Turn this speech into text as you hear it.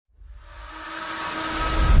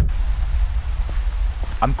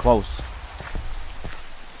I'm close.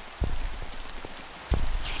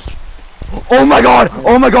 Oh my god!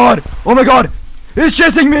 Oh my god! Oh my god! He's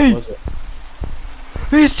chasing me!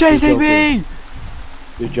 He's chasing me!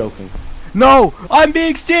 You're joking. No! I'm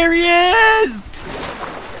being serious!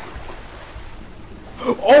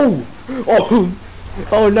 Oh! Oh!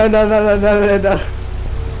 Oh no no no no no no no!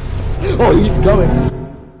 Oh, he's going!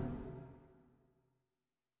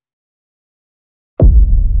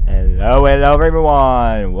 Hello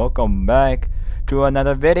everyone! Welcome back to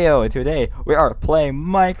another video. Today we are playing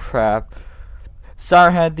Minecraft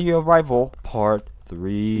Siren the Arrival Part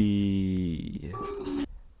 3.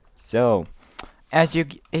 So, as you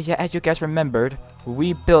guys remembered,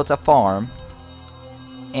 we built a farm,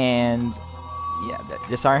 and yeah,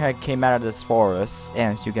 the Siren came out of this forest,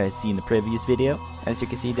 and as you guys see in the previous video, as you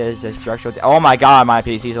can see, there's a structural. Oh my god, my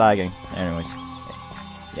PC's lagging. Anyways,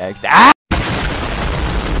 yeah. Ah!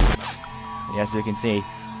 As you can see,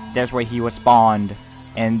 that's where he was spawned,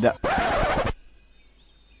 and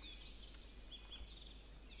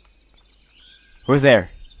who's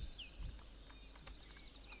there?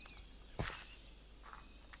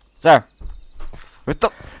 Sir, what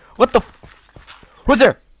the who's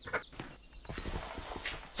there?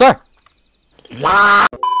 Sir,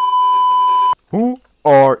 who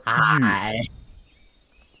are you?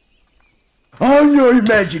 I'm your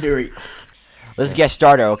imaginary. Let's get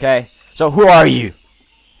started, okay? So who are you?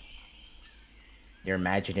 Your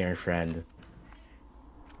imaginary friend.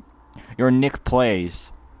 You're Nick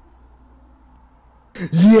Plays.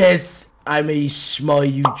 Yes, I'm a small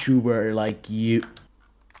YouTuber like you.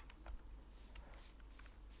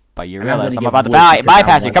 But you I'm realize I'm gonna about to get wood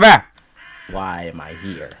bypass you. Come here. Why am I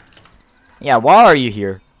here? Yeah, why are you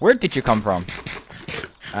here? Where did you come from?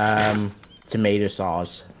 Tomato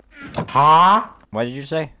sauce. Huh? What did you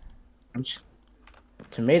say?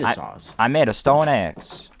 Tomato sauce. I made a stone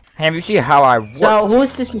axe. Have you seen how I work? So, who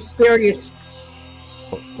is this mysterious...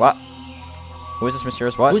 What? Who is this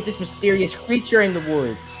mysterious what? Who is this mysterious creature in the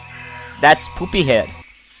woods? That's Poopy Head.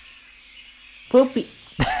 Poopy.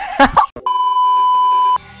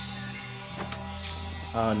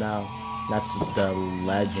 Oh no, not the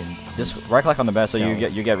legend. Just right click on the bed so you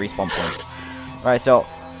get respawn points. Alright, so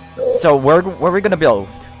where are we gonna build?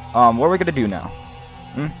 What are we gonna do now?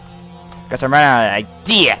 Guess I'm running out of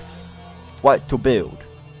ideas. What to build?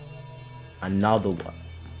 Another one.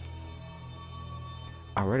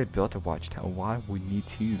 I already built a watchtower. Why would we need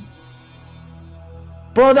two?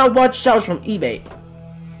 Bro, that watchtower's from eBay.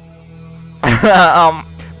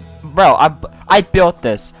 Bro, I built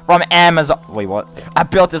this from Amazon. Wait, what? I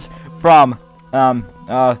built this from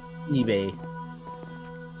eBay.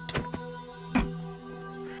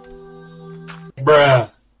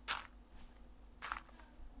 Bruh.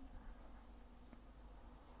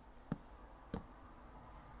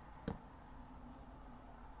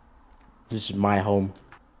 This is my home.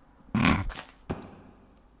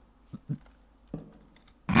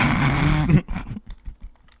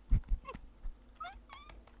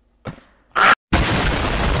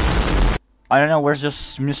 I don't know. Where's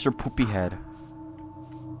this Mr. Poopy Head?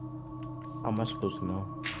 How am I supposed to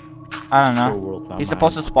know? I don't know. He's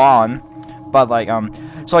supposed to spawn, but like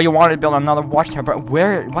so you wanted to build another watchtower, but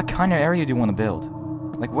where? What kind of area do you want to build?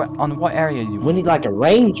 Like what? On what area do you? We need like a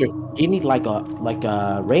ranger. You need like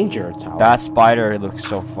a ranger tower. That spider looks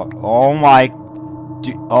so fuck. Oh my,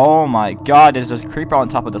 oh my god! There's a creeper on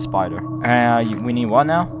top of the spider. We need what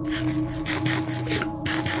now?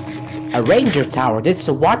 A ranger tower. This is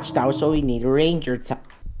a watchtower, so we need a ranger tower.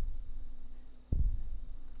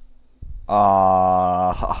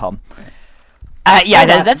 Yeah,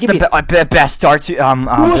 that's the best start to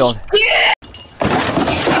build.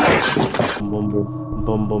 Boom, boom,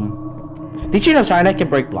 boom, boom. Did you know Siren can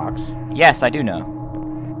break blocks? Yes, I do know.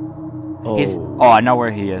 Oh. I know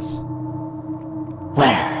where he is.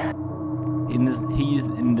 Where? He's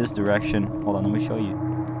in this direction. Hold on, let me show you.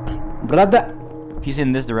 Brother. He's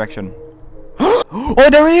in this direction. Oh,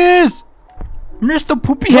 there he is! Mr.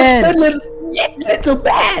 Poopy Head! Little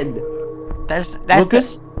bad! That's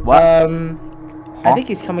Lucas? What? I think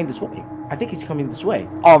he's coming this way. I think he's coming this way.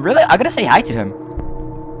 Oh, really? I gotta say hi to him.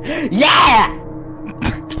 Yeah!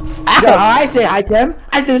 Yeah, I say hi to him.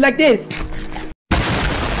 I do it like this.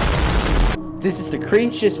 This is the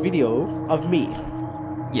cringiest video of me.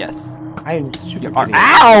 Yes. I am super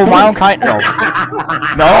Ow! My own kind. No.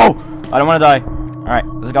 No! I don't want to die. Alright,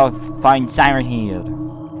 let's go find Siren Head.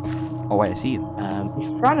 Oh, wait, I see him.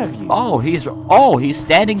 In front of you. Oh, he's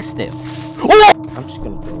standing still. Oh! I'm just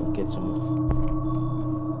gonna go get some.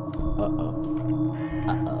 Uh-oh.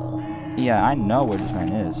 Yeah, I know where this man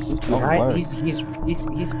is.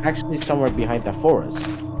 He's actually somewhere behind the forest.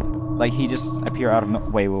 Like he just appeared out of no.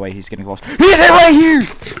 Wait. He's getting close. He's right here.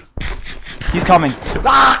 He's coming.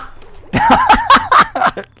 Ah!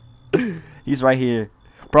 He's right here,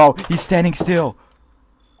 bro. He's standing still.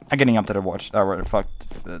 I'm getting up to the watch. Fuck.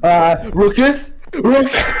 Ruckus.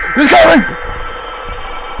 He's coming.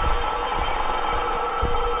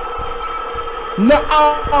 No.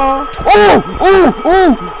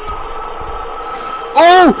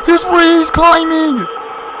 Oh! He's climbing.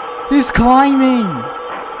 He's climbing.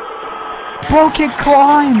 Bro can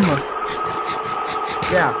climb.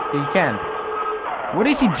 Yeah, he can. What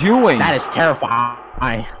is he doing? That is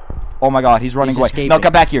terrifying. Oh my god, he's running away. Escaping. No,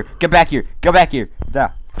 get back here. Get back here. Get back here.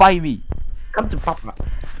 Now, fight me. Come to Papa.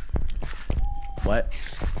 What?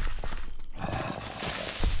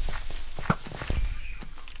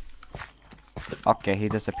 Okay, he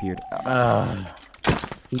disappeared.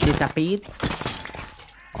 He disappeared?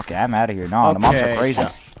 Okay, I'm out of here. No, the mobs are crazy.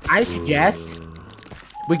 I suggest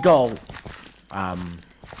we go,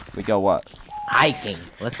 We go what? hiking.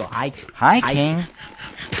 Let's go hiking. Hiking?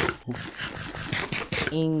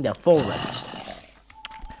 In the forest.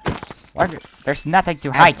 What? There's nothing to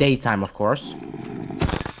At hike. daytime, of course.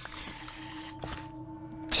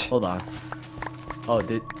 Hold on. Oh,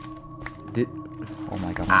 did... Oh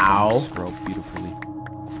my god, Ow. my broke beautifully.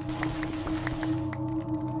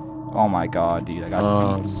 Oh my god, dude, I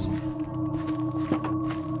got seeds.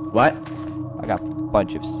 What? I got a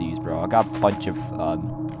bunch of seeds, bro. I got a bunch of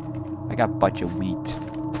wheat.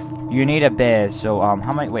 You need a bed, so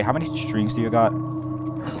how many strings do you got?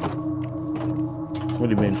 What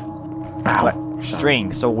do you mean? What?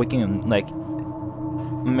 String, so we can like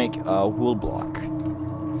make a wool block.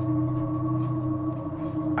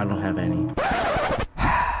 I don't have any.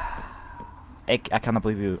 I cannot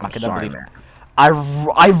believe you. I I'm cannot sorry, believe man. I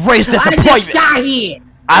raised this appointment. Here.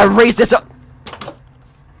 I raised this up.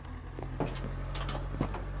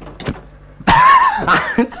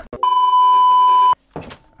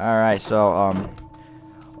 All right, so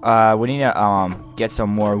we need to get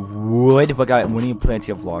some more wood. We need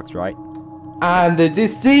plenty of logs, right? Under the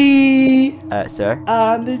sea. Sir.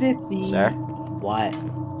 Under the sea. Sir. What?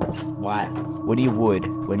 What? We need wood.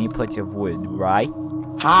 We need plenty of wood, right?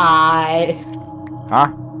 Hi. Huh?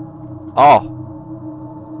 Oh.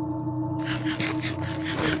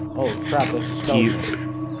 Oh crap! Let's just go.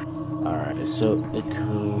 Alright, so the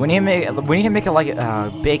cool. We need to make it like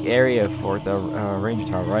a big area for the range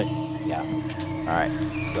tower, right? Yeah. All right.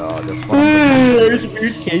 So this one. There's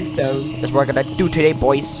weird cave sounds. That's what we're gonna do today,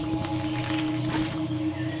 boys.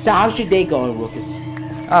 So how's your day going, Lucas?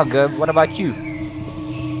 Oh, good. What about you?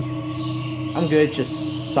 I'm good.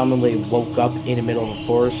 Just suddenly woke up in the middle of a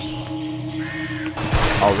forest.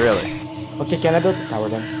 Oh, really? Okay, can I build a tower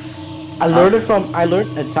then? I learned it from. I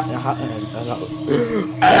learned a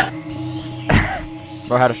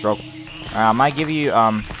Bro had a stroke. I might give you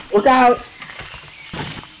Look out!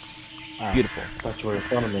 beautiful. Thought you were in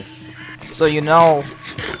front of me. So you know,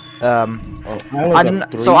 Oh, I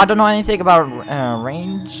don't know anything about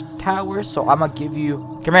range towers. So I'm gonna give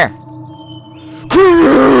you. Come here.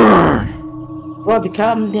 Brother,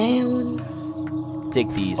 calm down. Take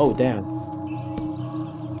these. Oh, damn.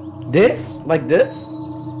 This? Like this?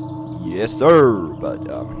 Yes, sir. But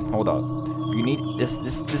hold up. You need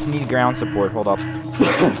this need ground support. Hold up.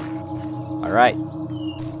 All right.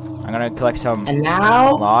 I'm gonna collect some And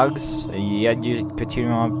now? logs. Yeah, you continue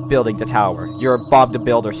on building the tower. You're Bob the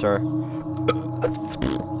Builder, sir.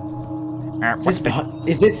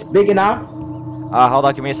 Is this big enough? Hold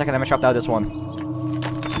on. Give me a second. Let me chop down this one.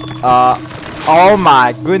 Oh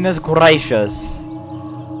my goodness gracious.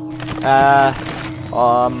 I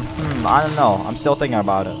don't know. I'm still thinking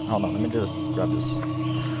about it. Hold on. Let me just grab this.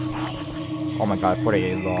 Oh my god,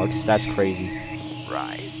 48 logs. That's crazy.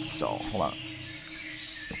 Right. So, hold on.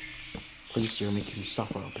 Please, you're making me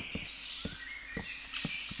suffer a bit.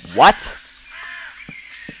 What?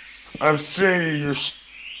 I'm saying you're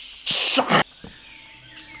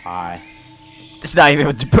Hi. It's not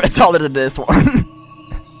even taller than this one.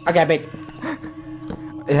 Okay, big.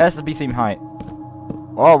 It has to be same height.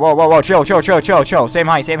 Whoa. Chill. Same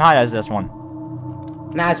height as this one.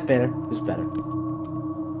 Nah, it's better. It's better.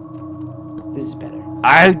 This is better.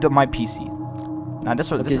 I do my PC. Nah, this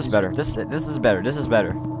one. Okay, This is better. This is better. This is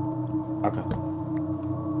better. Okay.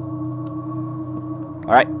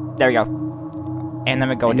 All right, there we go. And let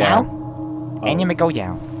me go And down. now? And let me go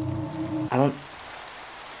down. I don't.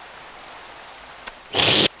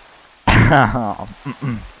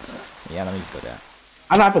 Yeah, let me just go down.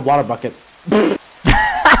 I don't have a water bucket.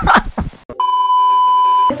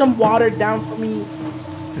 Some water down for me.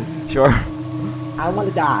 Sure. I want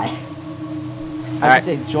to die. I Alright.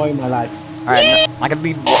 just enjoy my life. Alright, I gotta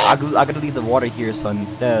leave. I gotta leave the water here, so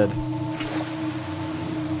instead.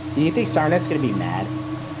 Do you think Sirenet's gonna be mad?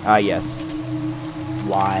 Yes.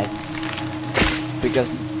 Why? Because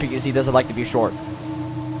he doesn't like to be short.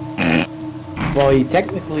 Well, he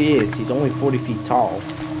technically is. He's only 40 feet tall.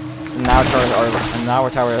 And now towers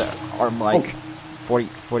are like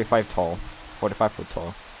 45 tall. 45 foot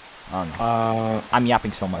tall. I don't know. I'm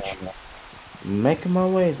yapping so much. Making my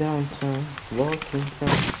way downtown, walking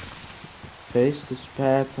fast. Face this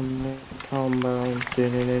path and compound.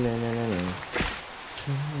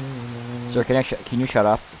 Sir, can you shut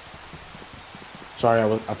up? Sorry,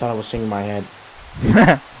 I thought I was singing my head.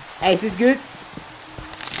 Hey, is this good?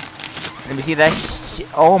 Let me see that.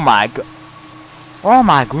 Oh my god. Oh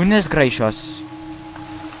my goodness gracious.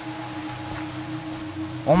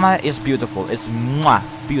 Oh my, it's beautiful. It's mwah,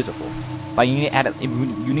 beautiful. But you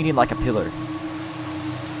need it like a pillar.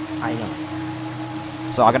 I know.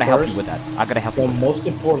 So I'm gonna help you with that. I'm gonna help you. The most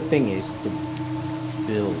important thing is to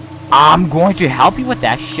build. I'm going to help you with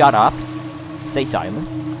that. Shut up. Stay silent.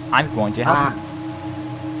 I'm going to help you.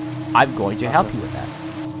 I'm going to help you with that.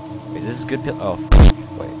 Wait, this is good pillar. Oh,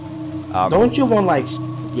 wait. Don't you want like,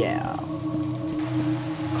 yeah,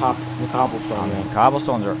 cobblestone? I mean,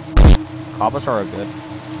 cobblestones are good.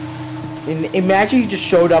 Imagine you just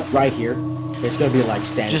showed up right here. It's gonna be like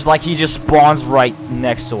standing. Just like he just spawns right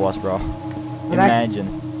next to us, bro. Imagine.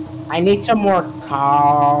 I need some more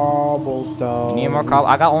cobblestone. You need more cobble?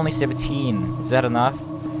 I got only 17. Is that enough?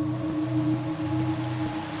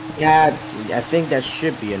 Yeah, I think that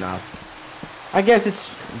should be enough. I guess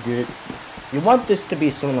it's good. You want this to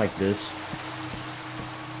be something like this?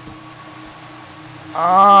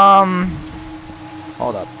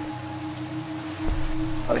 Hold up.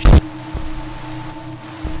 Oh shit.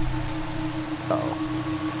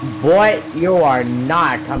 Uh-oh. Boy, you are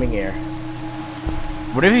not coming here.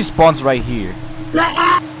 What if he spawns right here?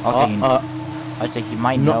 I say he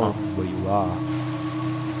might know where you are.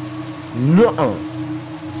 No.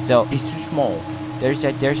 So He's too small. there's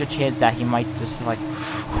a chance that he might just like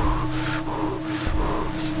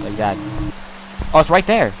that. Oh, it's right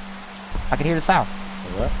there. I can hear the sound.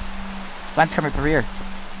 What? Sound's coming from here.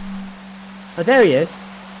 Oh, there he is.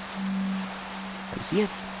 Can you see it?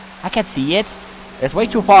 I can't see it. It's way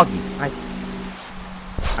too foggy.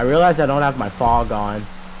 I realize I don't have my fog on.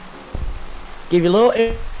 Give you a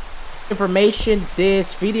little information.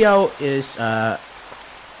 This video is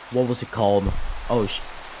what was it called? Oh sh.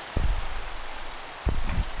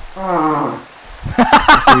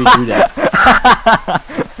 After you do that.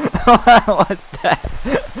 What's that?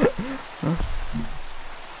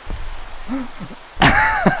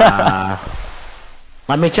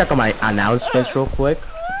 Let me check on my announcements real quick.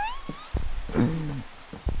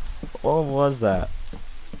 What was that?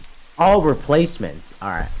 Oh, replacements. All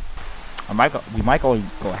right. We might go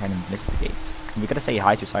ahead and investigate. We gotta say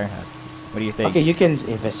hi to Siren Head. What do you think? Okay, you can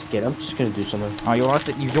investigate. I'm just gonna do something. Oh, you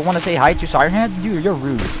don't want to say hi to Siren Head? Dude, you're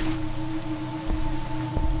rude.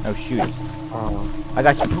 Oh shoot. I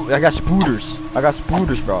got spooters. I got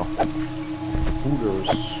spooters, bro. Spooters.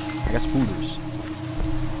 I got spooters.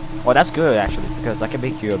 Oh, that's good actually, because I can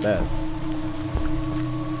make you a bed.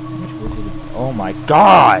 Oh my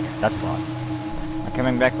god! That's a lot. I'm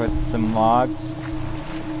coming back with some logs.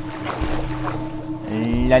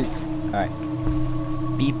 Alright.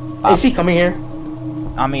 Beep. Is he coming here?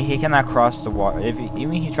 I mean, he cannot cross the water.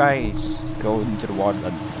 Even he tries to go into the water,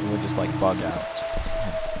 he will just like bug out.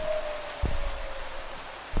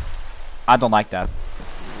 I don't like that.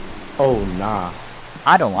 Oh nah.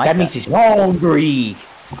 I don't like that. That means he's hungry.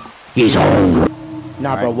 He's hungry.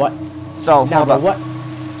 Nah, bro. What? So Nah, hold bro. up. What?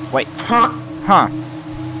 Wait. Huh? Huh?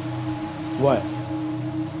 What?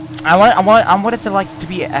 I want it to like to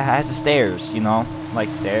be as a stairs, you know, like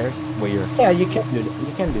stairs where you're. Yeah, you can do that.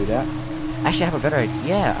 You can do that. Actually, I have a better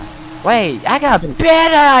idea. Wait, I got a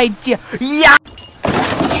better idea. Yeah.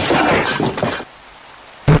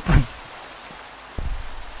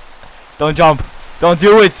 Don't jump. Don't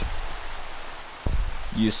do it.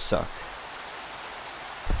 You suck.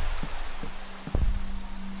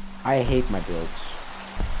 I hate my builds.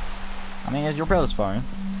 I mean, your build is fine.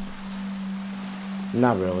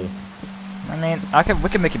 Not really. I mean, we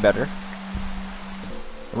can make it better.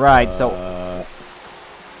 Right. So.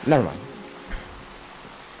 Never mind.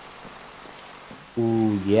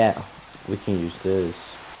 Ooh, yeah. We can use this.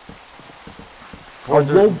 For A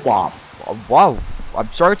the- robot. Wow. I'm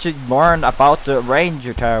starting to learn about the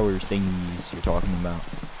ranger towers thingies you're talking about.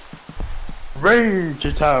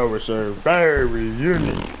 Ranger towers are very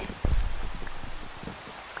unique.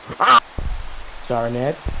 So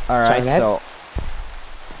Sarnet. Alright, Sarnet? so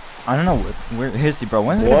I don't know where is he, bro?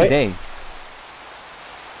 When's it gonna be day?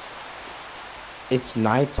 It's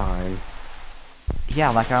nighttime. Yeah,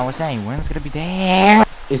 like I was saying, when's it gonna be day?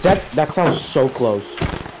 Is that sounds so close.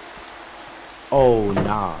 Oh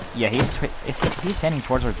nah. Yeah, he's heading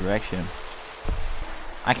towards our direction.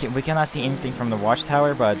 We cannot see anything from the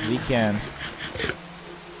watchtower, but we can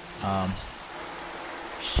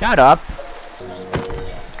shut up.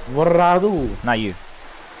 What did I do? Not you.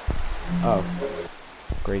 Oh.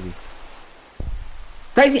 Crazy.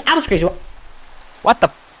 Crazy, I was crazy. What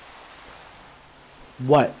the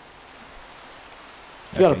What?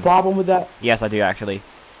 You got a Okay. problem with that? Yes, I do actually.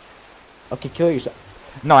 Okay, kill yourself.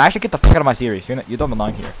 No, actually get the fuck out of my series. You don't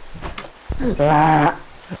belong here. Ah.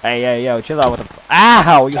 Hey, yo, chill out with the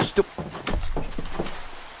ow, you stupid.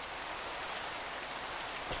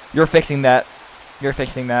 You're fixing that. You're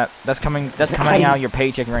fixing that. That's coming out your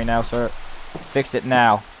paycheck right now, sir. Fix it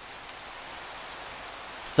now.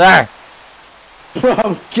 Sir!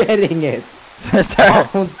 I'm getting it. Sir!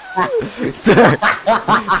 Oh, Sir!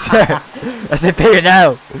 Sir! I said pay it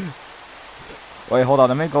now! Wait, hold on.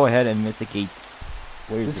 Let me go ahead and investigate.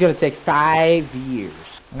 Where this is gonna take 5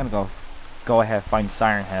 years. I'm gonna go ahead and find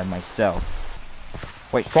Siren Head myself.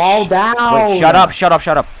 Wait. Fall down! Wait, shut up, shut up,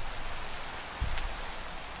 shut up.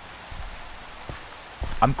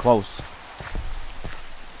 I'm close.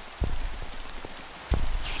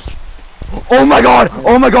 Oh my god!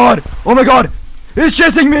 Oh my god! Oh my god! He's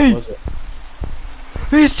chasing me! What was it?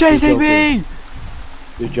 He's chasing me!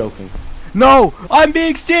 You're joking. No! I'm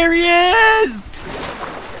being serious!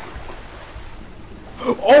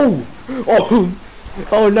 Oh! Oh!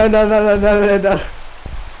 Oh no no no no no no no!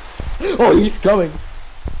 Oh, he's coming!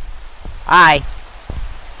 Hi!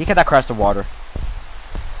 He cannot cross the water.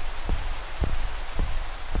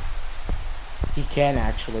 He can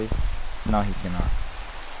actually. No, he cannot.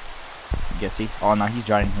 Yes, see? Oh no, he's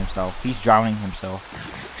drowning himself. He's drowning himself.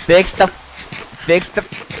 Fix the...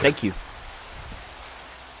 Thank you.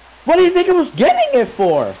 What do you think I was getting it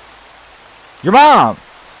for? Your mom!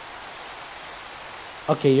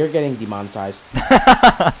 Okay, you're getting demonetized.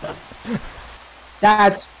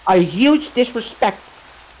 That's a huge disrespect.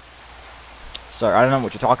 Sir, I don't know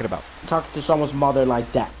what you're talking about. Talk to someone's mother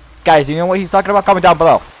like that. Guys, you know what he's talking about? Comment down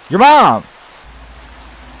below. Your mom!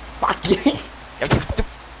 Fuck you.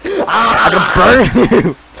 I'm gonna burn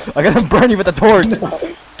you! I'm gonna burn you with a torch!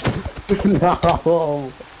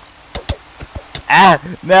 No. Ah!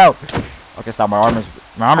 No! Okay, stop. My arm is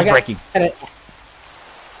breaking.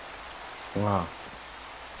 Wow.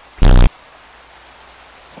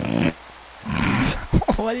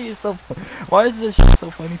 Why is so? Why is this shit so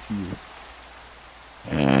funny to you?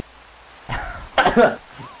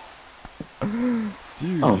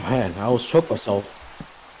 Dude. Oh man, I almost choked myself.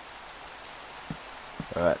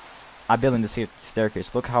 Alright. I'm building the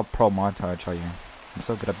staircase. Look how pro montage I am. I'm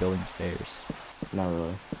so good at building stairs. Not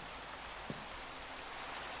really.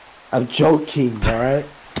 I'm joking, alright?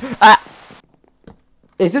 Ah!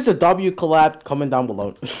 Is this a W collab? Comment down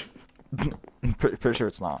below. Pretty sure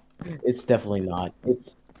it's not. It's definitely not.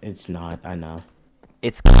 It's not, I know.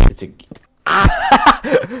 It's It's a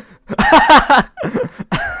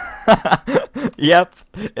Yep.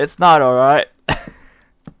 It's not alright.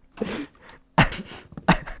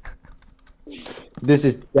 This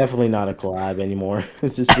is definitely not a collab anymore.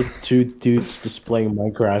 This is just two dudes just playing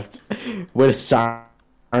Minecraft with a siren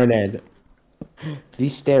head.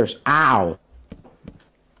 These stairs, ow!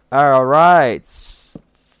 Alright.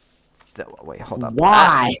 Wait, hold up.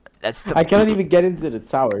 Why? That's the I can't even get into the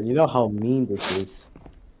tower. You know how mean this is.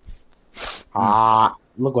 Ah,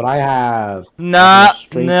 look what I have. Nah,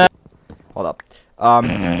 Straight nah. Hold up.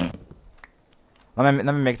 Let me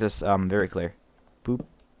make this very clear. Boop,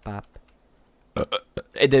 bop.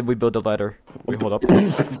 And then we build a ladder. Wait, hold up. Okay,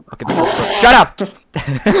 shut up!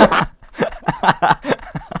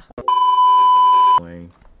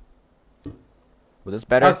 Was this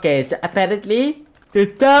better? Okay, so apparently the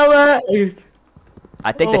tower is.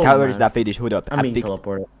 I think the Oh, tower is man. not finished. Hold up. I'm being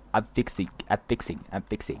teleported. I'm fixing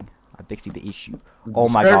the issue. Oh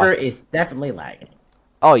my Server god. is definitely lagging.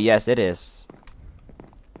 Oh yes, it is.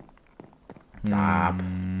 Stop.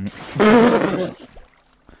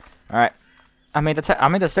 Alright. I mean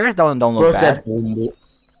the stairs don't look Bro bad. said boom, boom.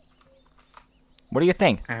 What do you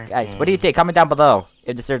think? Guys, what do you think? Comment down below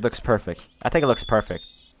if the stairs looks perfect. I think it looks perfect.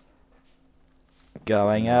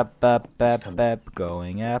 Going up, up, up, up,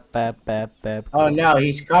 going up, up, up, up. Oh no,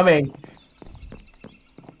 he's coming.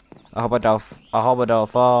 I hope I don't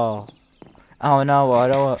fall. Oh no, I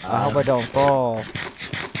hope I don't fall.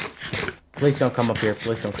 Please don't come up here.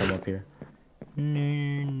 Please don't come up here.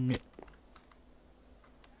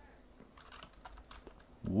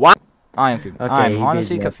 What? I'm Okay, I'm he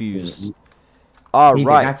honestly did not confused. see me. All He did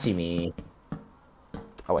right. not see me.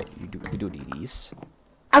 Oh wait, you do these.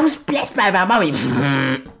 I was blessed by my mommy.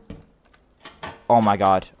 Oh my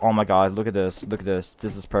god. Oh my god. Look at this. Look at this.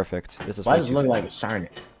 This is perfect. This is Why way does it too. look like a Siren?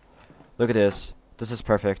 Look at this. This is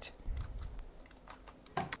perfect.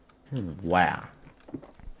 Wow.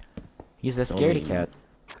 He's a Don't scaredy even- cat.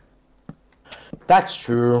 That's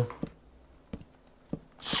true.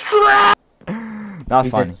 Straight. Not He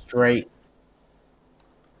funny. said straight.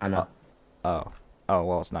 I know. Oh. Oh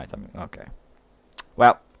well, it's nighttime. Okay.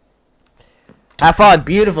 Well. Have fun.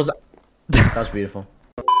 Beautiful. That was beautiful.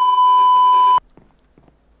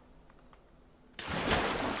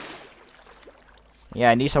 Yeah,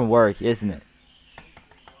 I need some work, isn't it?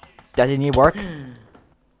 Does it need work?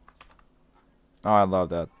 Oh, I love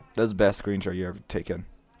that. That's the best screenshot you ever taken.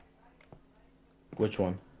 Which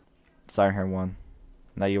one? Siren Hair 1.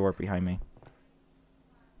 Now you work behind me.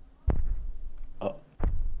 Oh.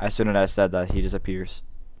 As soon as I said that, he disappears.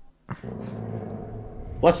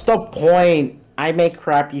 What's the point? I make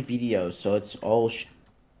crappy videos, so it's all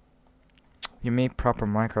You made proper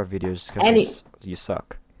Minecraft videos Any- because you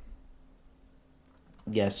suck.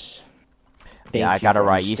 Yes. Yeah, I Thank got it for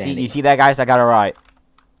right. You understanding. see that, guys? I got it right.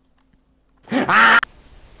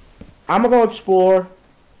 I'm gonna go explore.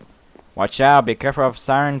 Watch out! Be careful of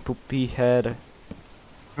Siren Poopy Head.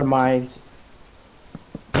 Never mind.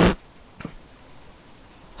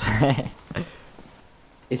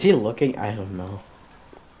 Is he looking? I don't know.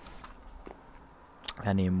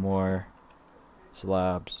 I need more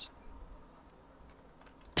slabs.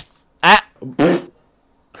 Ah!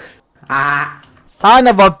 Ah! Son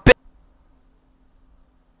of a bitch!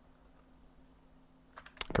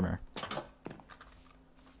 Come here.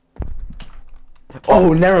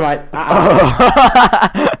 Oh, never mind.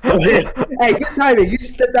 Ah. Hey, good timing. You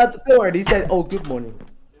just stepped out the door and he said, "Oh, good morning."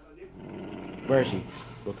 Where is he,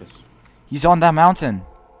 Lucas? He's on that mountain.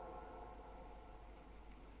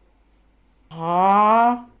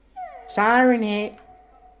 Ah, Siren hit.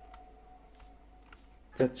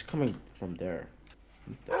 That's coming from there.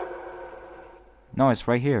 No, it's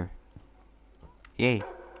right here. Yay.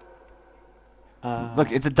 Uh,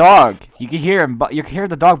 Look, it's a dog. You can hear him, but you can hear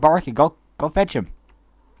the dog barking. Go fetch him.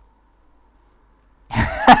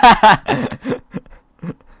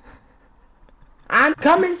 I'm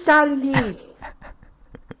coming, Siren hit.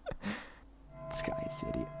 This guy's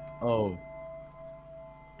idiot. Oh.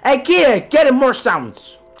 Hey, kid, get him more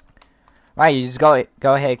sounds. Right, you just go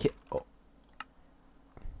ahead. Oh.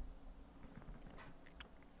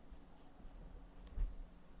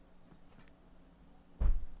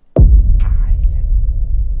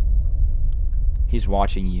 He's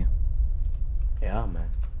watching you. Yeah, man.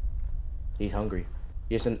 He's hungry.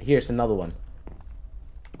 Here's another one.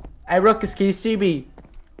 Hey, Ruckus, can you see me?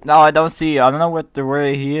 No, I don't see you. I don't know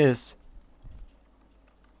where he is.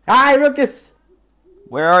 Hi, Ruckus.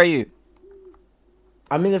 Where are you?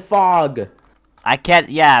 I'm in the fog. I can't.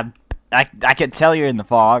 Yeah, I can tell you're in the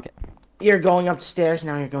fog. You're going upstairs,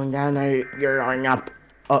 now you're going down, now you're going up.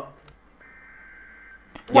 Oh.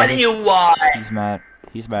 What do you want? He's mad.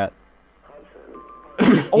 He's mad.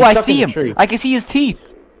 He's Oh, I stuck see in the him. tree. I can see his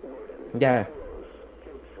teeth. Yeah.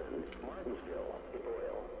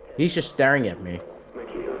 He's just staring at me.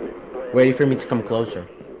 Waiting for me to come closer.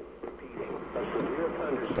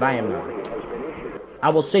 But I am not. I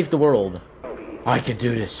will save the world. I can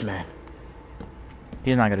do this, man.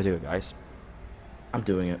 He's not gonna do it, guys. I'm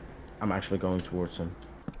doing it. I'm actually going towards him.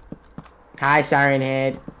 Hi, Siren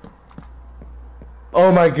Head.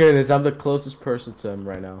 Oh my goodness, I'm the closest person to him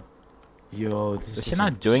right now. Yo, this Is is he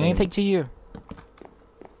not doing insane. anything to you?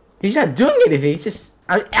 He's not doing anything. He's just.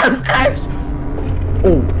 I'm actually.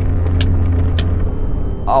 Oh.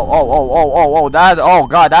 Oh, that, oh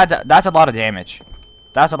god, that's a lot of damage.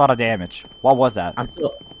 That's a lot of damage. What was that?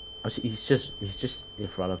 He's just in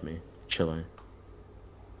front of me, chilling.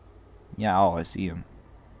 Yeah, oh, I see him.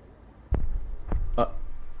 Bruh.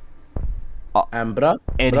 And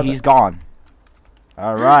brother. he's gone.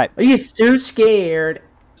 Alright. He's too scared.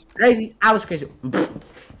 Crazy. I was crazy.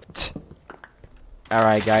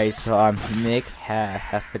 Alright, guys, so, Nick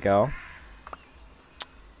has to go.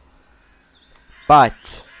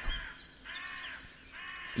 But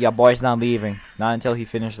your boy's not leaving. Not until he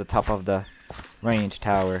finished the top of the range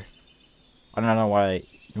tower. I don't know why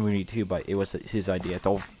we need to, but it was his idea.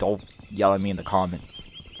 Don't yell at me in the comments.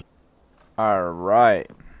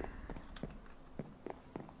 Alright.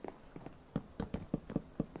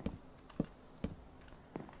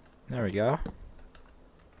 There we go.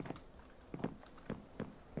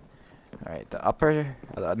 Alright, the upper...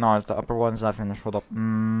 no, the upper one's not finished. Hold up.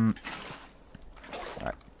 Alright.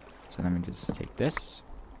 So let me just take this.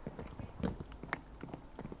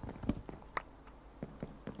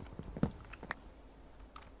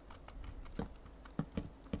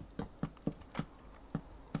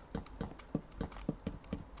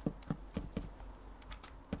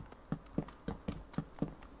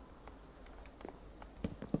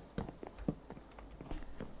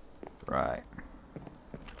 Right.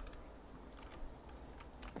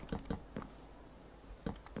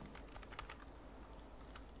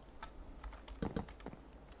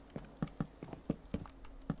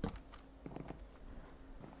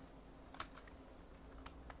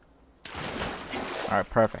 Alright,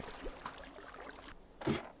 perfect.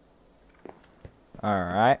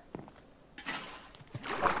 Alright.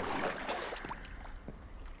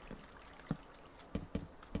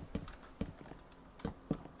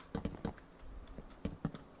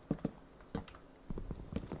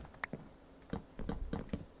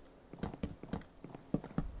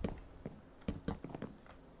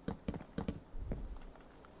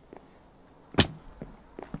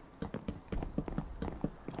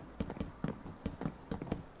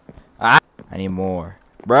 I need more.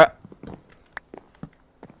 Bruh.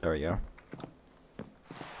 There we go.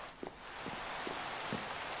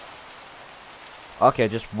 Okay,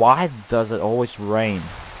 just why does it always rain?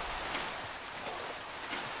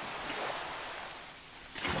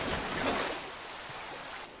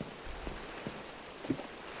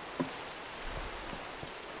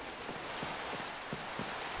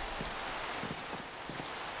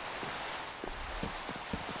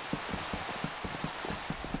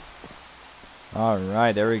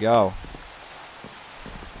 Alright, there we go.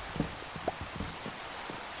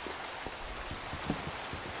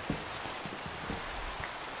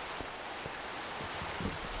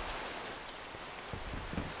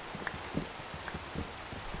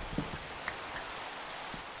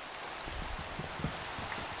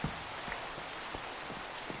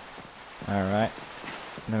 Alright.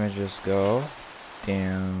 Let me just go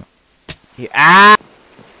down here. Ah!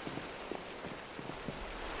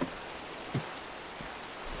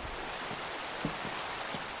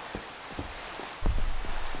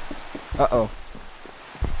 Uh-oh.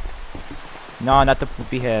 No, not the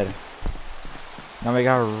poopy head. Now we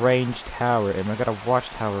got a range tower, and we got a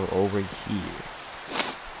watchtower over here.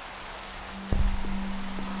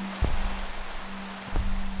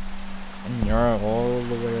 And you're all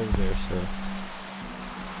the way over there, sir.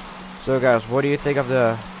 So guys, what do you think of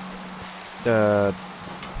the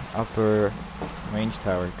upper range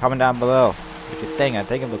tower? Comment down below what you think. I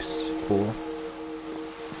think it looks cool.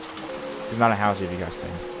 It's not a house if you guys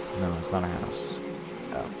think. No, it's not a house.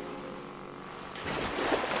 Oh.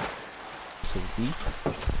 So deep.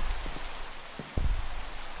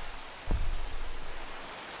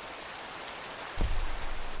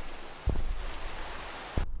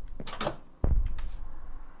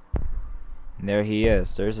 And there he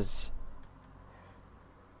is. There's his.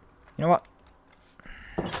 You know what?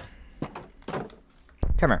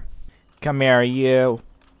 Come here. Come here, you.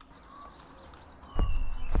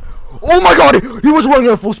 Oh my god! He was running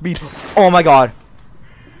at full speed! Oh my god!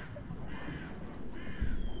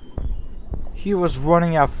 He was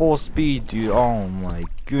running at full speed, dude. Oh my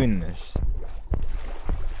goodness.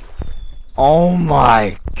 Oh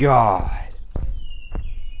my god.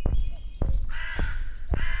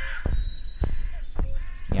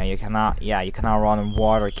 Yeah, you cannot run in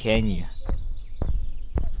water, can you?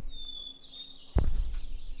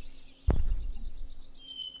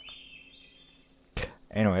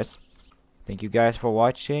 Anyways, thank you guys for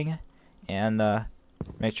watching, and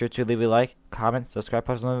make sure to leave a like, comment, subscribe,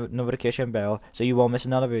 press the notification bell so you won't miss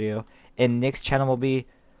another video. And Nick's channel will be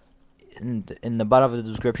in the bottom of the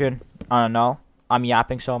description. I don't know, I'm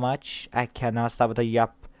yapping so much I cannot stop with the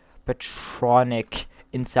yap patronic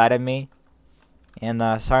inside of me.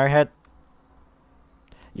 And Siren,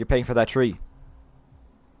 you're paying for that tree.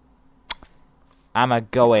 I'ma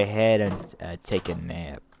go ahead and take a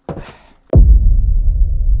nap.